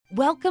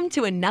Welcome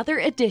to another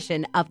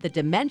edition of the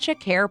Dementia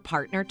Care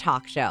Partner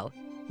Talk Show.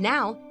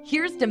 Now,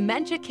 here's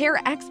dementia care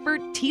expert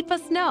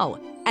Teepa Snow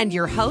and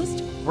your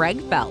host,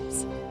 Greg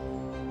Phelps.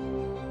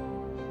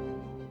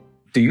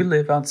 Do you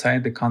live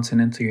outside the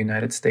continental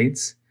United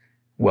States?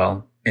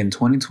 Well, in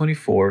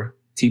 2024,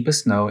 Teepa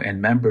Snow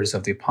and members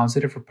of the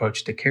Positive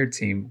Approach to Care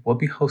team will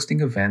be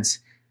hosting events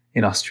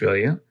in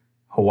Australia,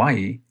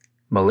 Hawaii,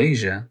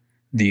 Malaysia,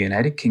 the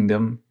United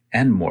Kingdom,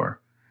 and more.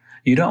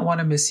 You don't want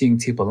to miss seeing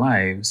Teepa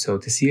live, so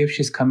to see if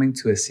she's coming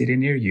to a city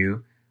near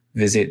you,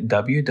 visit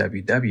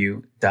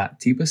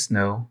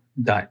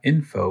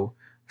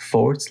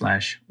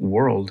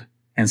www.teepasnow.info/world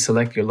and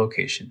select your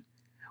location.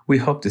 We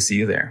hope to see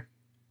you there.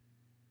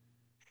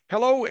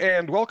 Hello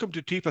and welcome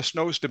to Teepa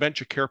Snow's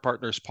Dementia Care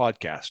Partners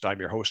podcast. I'm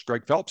your host,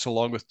 Greg Phelps,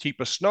 along with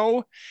Teepa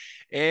Snow.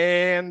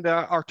 And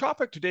our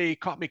topic today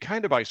caught me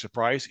kind of by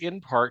surprise, in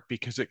part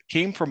because it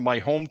came from my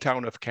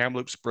hometown of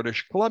Kamloops,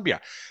 British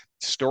Columbia.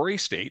 Story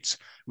states,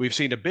 we've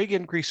seen a big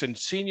increase in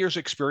seniors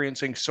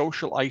experiencing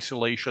social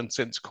isolation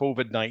since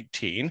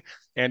COVID-19,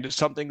 and it's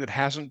something that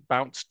hasn't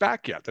bounced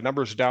back yet. The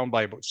number's down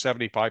by about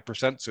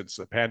 75% since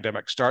the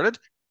pandemic started.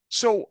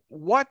 So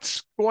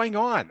what's going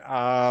on?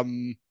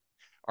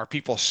 Are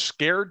people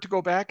scared to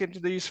go back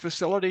into these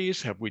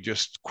facilities? Have we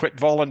just quit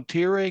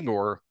volunteering?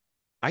 Or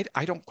I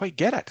don't quite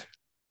get it.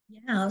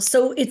 Yeah,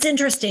 so it's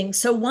interesting.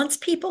 So once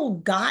people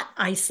got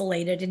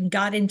isolated and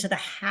got into the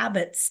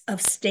habits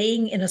of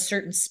staying in a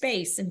certain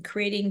space and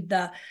creating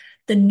the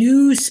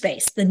new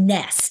space, the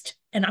nest,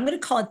 and I'm going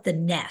to call it the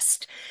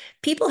nest,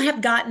 people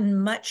have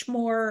gotten much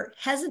more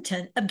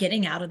hesitant of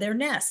getting out of their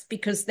nest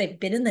because they've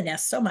been in the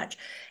nest so much.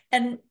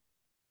 And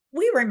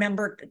we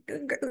remember,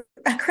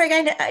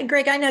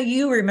 Greg, I know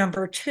you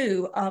remember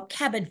too,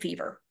 cabin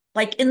fever.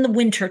 Like in the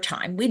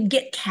wintertime, we'd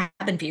get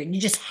cabin fever and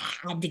you just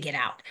had to get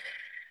out.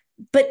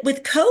 But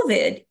with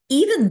COVID,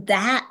 even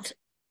that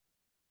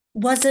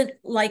wasn't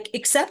like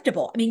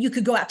acceptable. I mean, you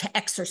could go out to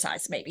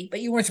exercise maybe,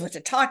 but you weren't supposed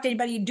to talk to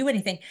anybody, do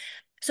anything.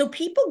 So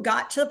people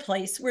got to the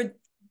place where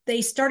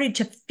they started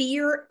to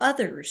fear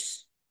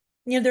others.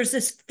 You know, there's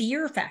this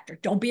fear factor.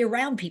 Don't be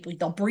around people.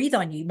 They'll breathe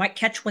on you. You might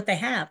catch what they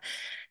have.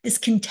 This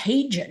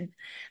contagion.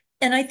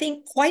 And I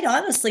think, quite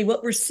honestly,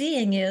 what we're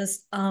seeing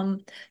is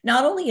not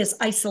only is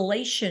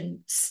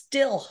isolation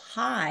still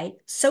high,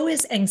 so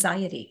is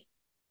anxiety.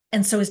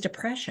 And so is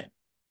depression.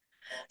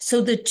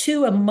 So the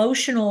two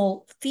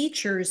emotional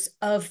features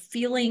of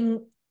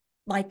feeling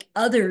like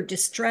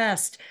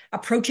distressed,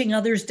 approaching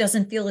others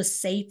doesn't feel as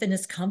safe and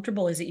as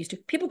comfortable as it used to.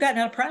 People gotten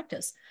out of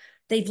practice.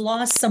 They've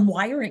lost some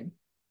wiring.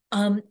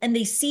 And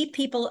they see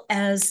people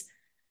as,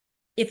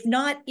 if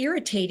not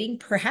irritating,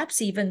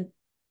 perhaps even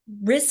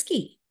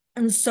risky.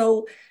 And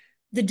so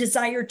the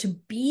desire to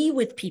be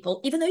with people,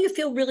 even though you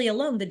feel really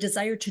alone, the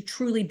desire to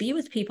truly be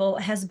with people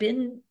has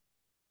been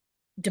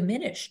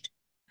diminished.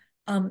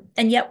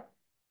 And yet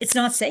it's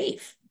not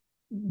safe,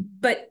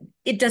 but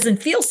it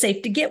doesn't feel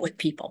safe to get with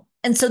people.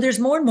 And so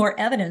there's more and more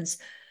evidence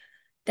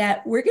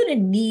that we're going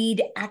to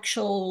need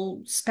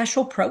actual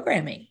special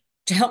programming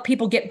to help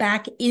people get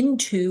back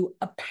into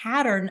a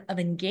pattern of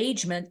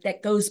engagement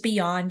that goes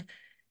beyond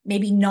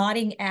maybe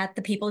nodding at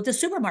the people at the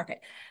supermarket.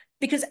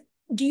 Because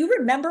do you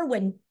remember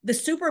when the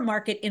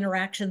supermarket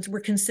interactions were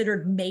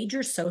considered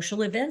major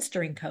social events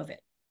during COVID?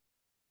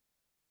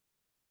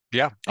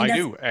 Yeah, I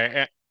do.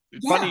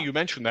 It's funny you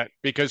mentioned that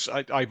because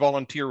I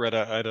volunteer at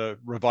a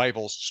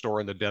revival store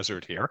in the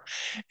desert here,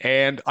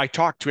 and I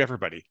talk to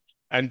everybody.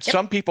 And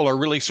some people are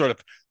really sort of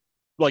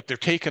like they're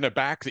taken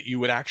aback that you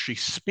would actually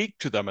speak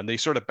to them, and they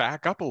sort of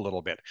back up a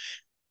little bit.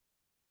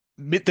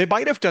 They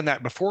might have done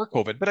that before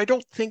COVID, but I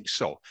don't think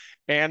so.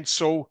 And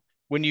so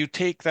when you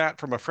take that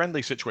from a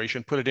friendly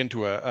situation, put it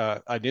into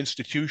an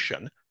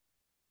institution,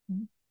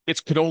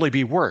 it could only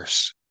be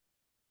worse.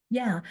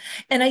 Yeah.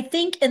 And I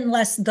think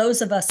unless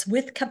those of us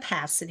with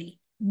capacity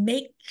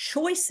make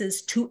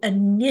choices to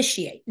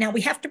initiate. Now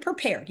we have to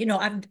prepare. You know,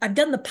 I've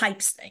done the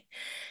PIPES thing,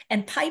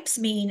 and PIPES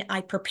mean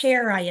I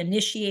prepare, I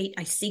initiate,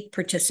 I seek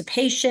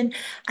participation,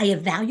 I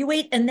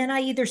evaluate, and then I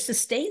either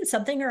sustain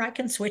something or I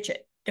can switch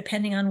it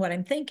depending on what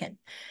I'm thinking.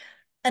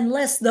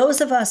 Unless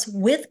those of us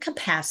with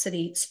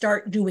capacity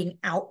start doing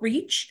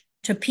outreach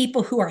to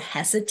people who are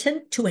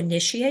hesitant to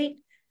initiate,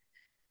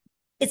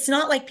 it's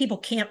not like people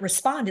can't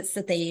respond. It's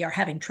that they are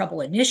having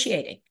trouble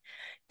initiating.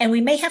 And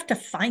we may have to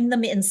find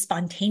them in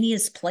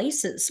spontaneous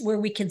places where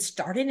we can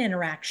start an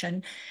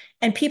interaction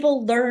and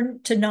people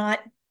learn to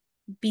not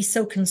be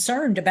so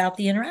concerned about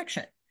the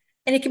interaction.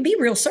 And it can be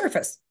real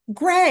surface.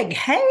 Greg,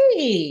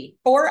 hey.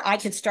 Or I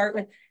could start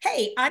with,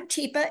 hey, I'm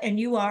Teepa and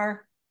you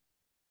are.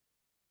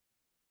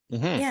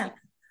 Mm-hmm. Yeah.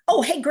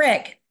 Oh, hey,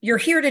 Greg, you're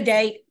here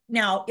today.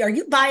 Now, are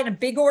you buying a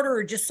big order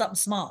or just something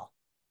small?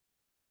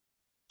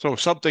 So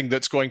something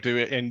that's going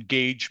to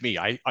engage me.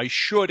 I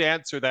should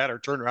answer that or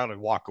turn around and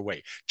walk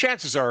away.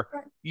 Chances are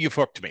you've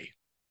hooked me.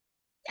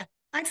 Yeah,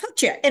 I've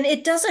hooked you. And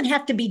it doesn't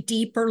have to be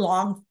deep or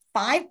long.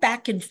 5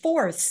 back and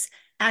forths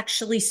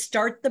actually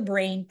start the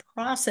brain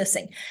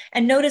processing.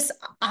 And notice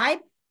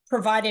I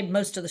provided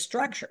most of the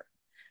structure.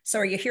 So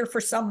are you here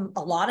for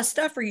a lot of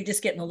stuff, or are you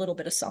just getting a little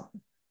bit of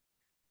something?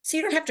 So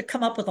you don't have to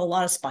come up with a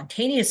lot of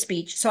spontaneous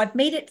speech. So I've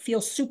made it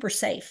feel super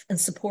safe and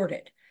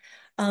supported.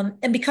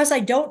 And because I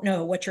don't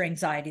know what your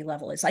anxiety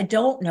level is, I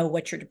don't know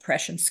what your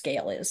depression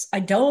scale is, I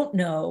don't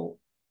know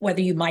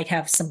whether you might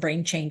have some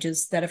brain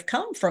changes that have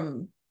come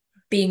from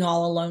being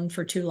all alone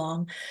for too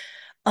long.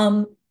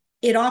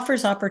 It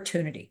offers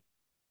opportunity.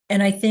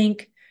 And I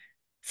think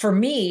for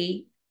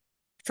me,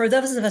 for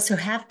those of us who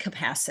have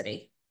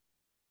capacity,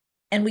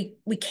 and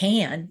we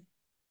can,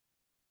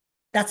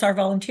 that's our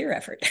volunteer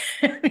effort.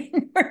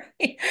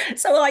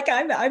 So like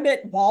I'm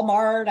at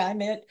Walmart,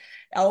 I'm at,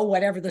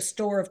 whatever the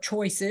store of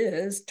choice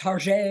is,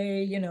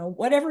 Target,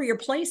 whatever your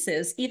place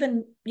is,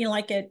 even,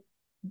 like at,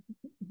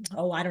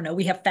 I don't know,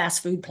 we have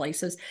fast food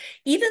places,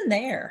 even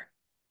there,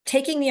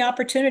 taking the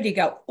opportunity to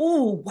go,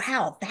 oh,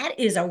 wow, that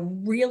is a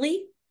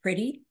really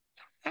pretty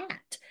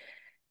hat.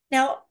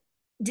 Now,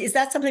 is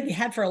that something you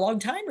had for a long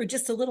time or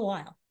just a little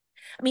while?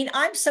 I mean,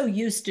 I'm so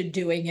used to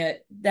doing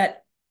it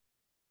that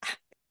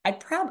I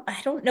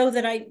don't know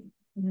that I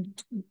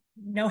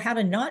know how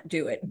to not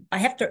do it.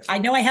 I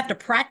know I have to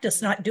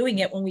practice not doing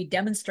it when we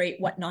demonstrate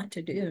what not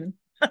to do.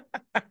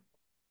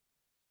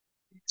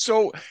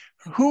 So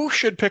who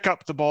should pick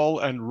up the ball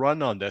and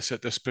run on this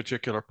at this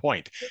particular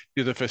point?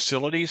 Do the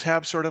facilities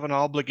have sort of an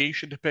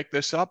obligation to pick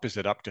this up? Is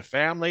it up to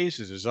families?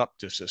 Is it up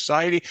to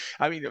society?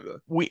 I mean,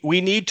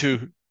 we need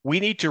to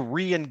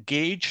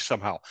re-engage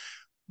somehow.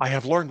 I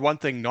have learned one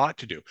thing not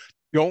to do.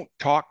 Don't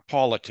talk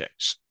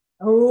politics.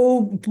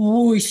 Oh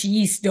boy,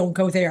 jeez, don't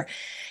go there.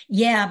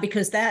 Yeah,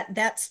 because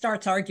that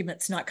starts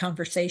arguments, not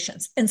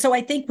conversations. And so I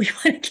think we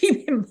want to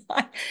keep in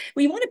mind,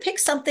 we want to pick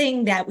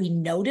something that we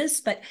notice,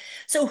 but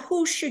so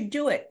who should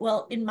do it?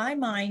 Well, in my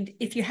mind,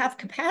 if you have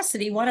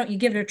capacity, why don't you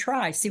give it a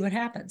try, see what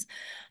happens?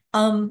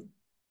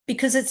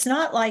 Because it's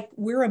not like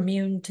we're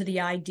immune to the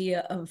idea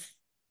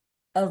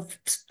of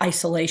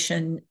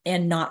isolation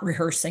and not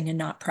rehearsing and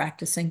not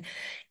practicing.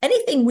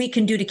 Anything we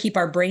can do to keep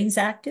our brains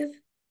active.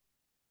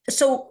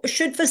 So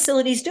should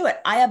facilities do it?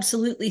 I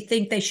absolutely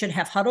think they should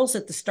have huddles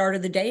at the start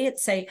of the day.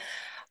 It's say,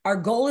 our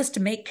goal is to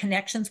make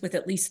connections with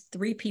at least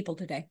 3 people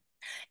today.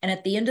 And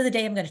at the end of the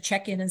day, I'm going to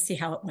check in and see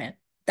how it went.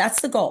 That's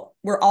the goal.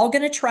 We're all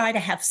going to try to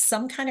have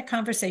some kind of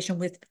conversation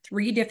with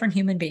 3 different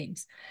human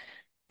beings.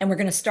 And we're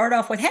going to start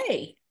off with,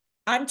 hey,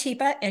 I'm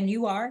Teepa and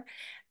you are.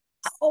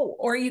 Oh,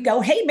 or you go,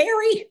 hey,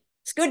 Mary,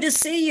 it's good to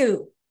see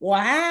you.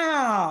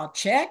 Wow,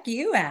 check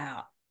you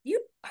out.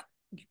 You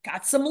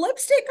got some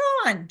lipstick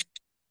on.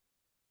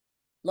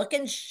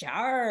 Looking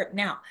sharp.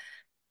 Now,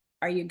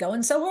 are you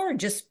going somewhere or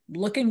just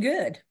looking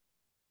good?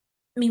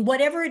 I mean,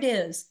 whatever it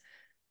is,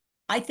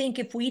 I think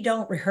if we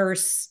don't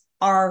rehearse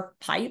our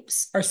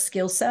pipes, our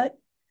skill set,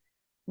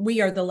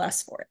 we are the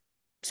less for it.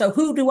 So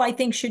who do I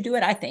think should do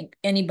it? I think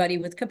anybody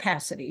with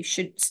capacity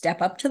should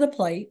step up to the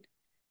plate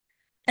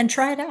and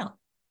try it out.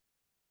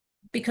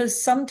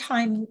 Because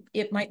sometime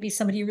it might be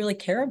somebody you really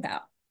care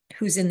about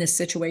who's in this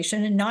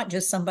situation, and not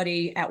just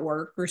somebody at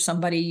work or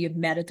somebody you've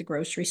met at the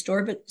grocery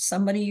store, but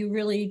somebody you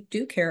really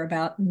do care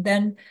about. And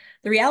then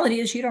the reality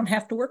is you don't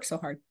have to work so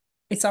hard.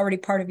 It's already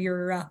part of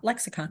your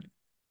lexicon.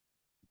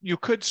 You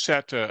could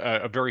set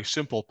a very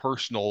simple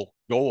personal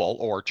goal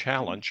or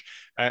challenge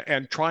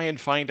and try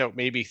and find out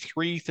maybe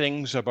 3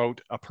 things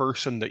about a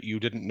person that you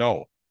didn't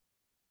know.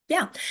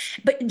 Yeah,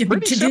 but to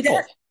do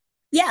that,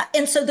 yeah.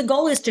 And so the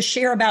goal is to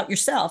share about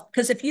yourself,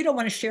 because if you don't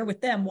want to share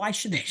with them, why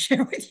should they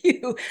share with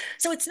you?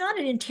 So it's not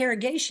an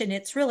interrogation.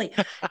 It's really,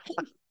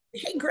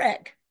 hey,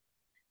 Greg,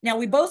 now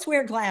we both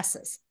wear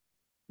glasses.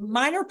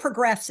 Mine are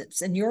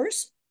progressives and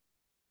yours?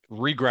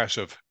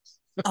 Regressive.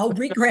 Oh,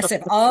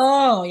 regressive.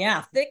 Oh,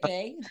 yeah. Thick,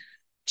 eh?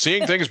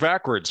 Seeing things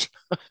backwards.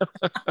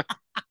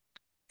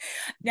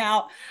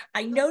 Now,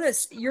 I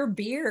noticed your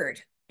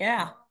beard.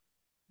 Yeah.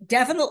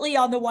 Definitely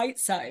on the white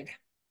side.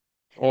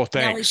 Oh,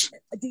 thanks.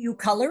 Now, do you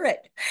color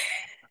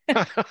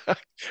it?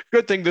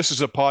 Good thing this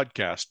is a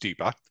podcast,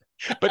 Teepa.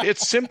 But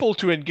it's simple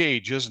to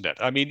engage, isn't it?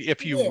 I mean,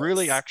 if you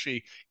really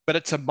actually, but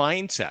it's a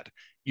mindset.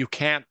 You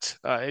can't,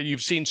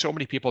 you've seen so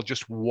many people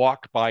just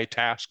walk by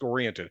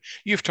task-oriented.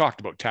 You've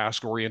talked about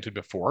task-oriented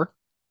before.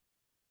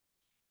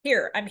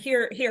 Here, I'm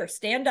here,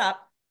 stand up.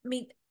 I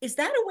mean, is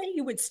that a way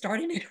you would start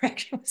an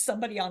interaction with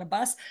somebody on a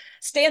bus?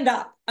 Stand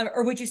up.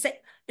 Or would you say,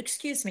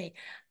 excuse me,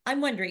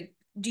 I'm wondering,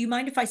 do you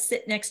mind if I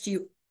sit next to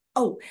you?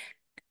 Oh,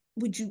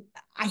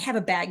 I have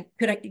a bag.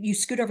 You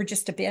scoot over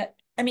just a bit?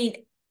 I mean,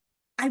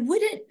 I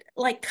wouldn't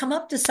like come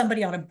up to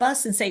somebody on a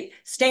bus and say,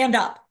 stand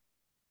up.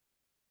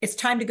 It's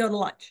time to go to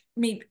lunch. I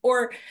mean,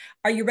 or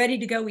are you ready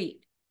to go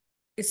eat?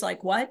 It's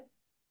like, what?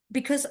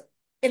 Because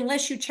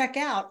unless you check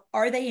out,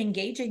 are they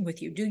engaging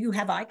with you? Do you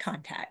have eye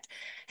contact?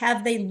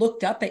 Have they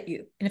looked up at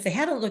you? And if they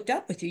haven't looked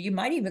up with you, you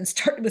might even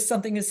start with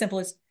something as simple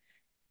as,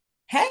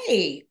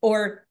 hey,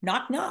 or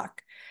knock,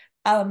 knock,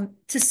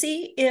 to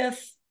see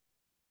if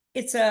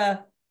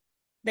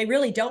they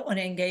really don't want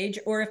to engage,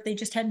 or if they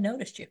just hadn't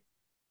noticed you.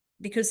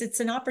 Because it's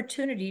an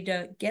opportunity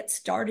to get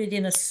started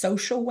in a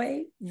social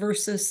way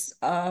versus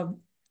a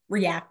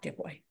reactive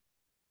way.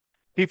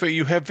 Teepa,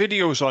 you have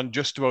videos on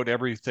just about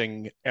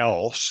everything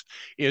else.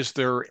 Is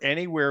there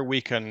anywhere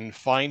we can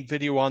find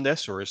video on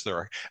this, or is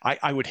there?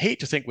 I would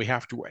hate to think we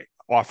have to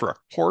offer a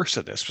course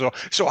of this.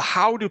 So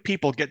how do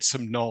people get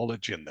some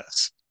knowledge in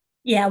this?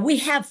 Yeah, we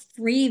have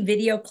 3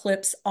 video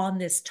clips on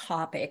this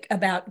topic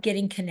about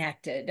getting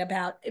connected,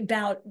 about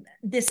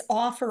this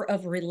offer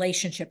of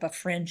relationship, of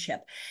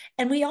friendship.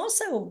 And we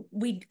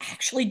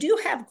actually do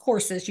have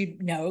courses, you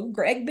know,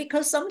 Greg,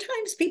 because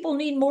sometimes people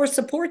need more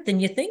support than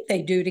you think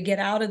they do to get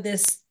out of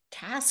this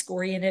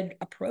task-oriented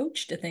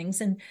approach to things.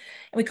 And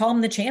we call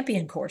them the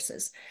champion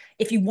courses.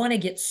 If you want to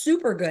get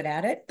super good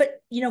at it,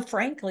 but you know,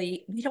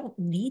 frankly, we don't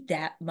need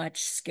that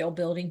much skill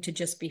building to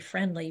just be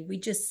friendly. We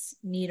just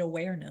need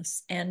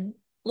awareness and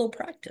a little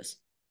practice.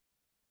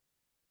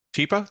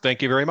 Teepa,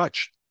 thank you very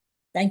much.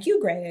 Thank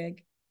you,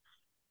 Greg.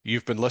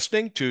 You've been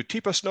listening to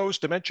Teepa Snow's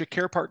Dementia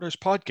Care Partners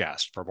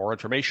podcast. For more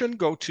information,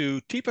 go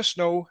to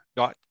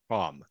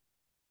teepasnow.com.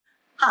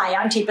 Hi,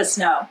 I'm Teepa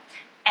Snow,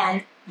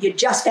 and you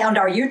just found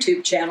our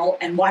YouTube channel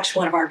and watched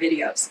one of our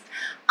videos.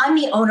 I'm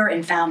the owner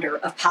and founder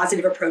of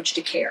Positive Approach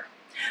to Care.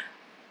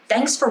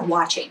 Thanks for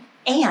watching,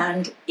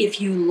 and if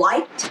you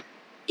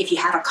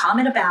have a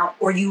comment about,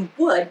 or you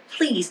would,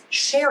 please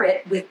share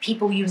it with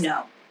people you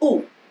know.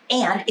 Oh,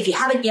 and if you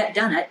haven't yet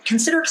done it,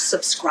 consider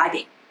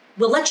subscribing.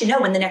 We'll let you know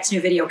when the next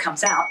new video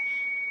comes out.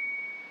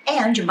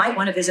 And you might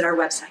want to visit our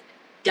website,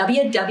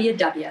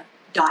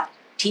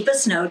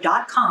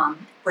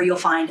 www.teepasnow.com, where you'll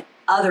find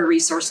other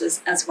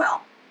resources as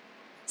well.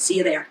 See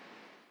you there.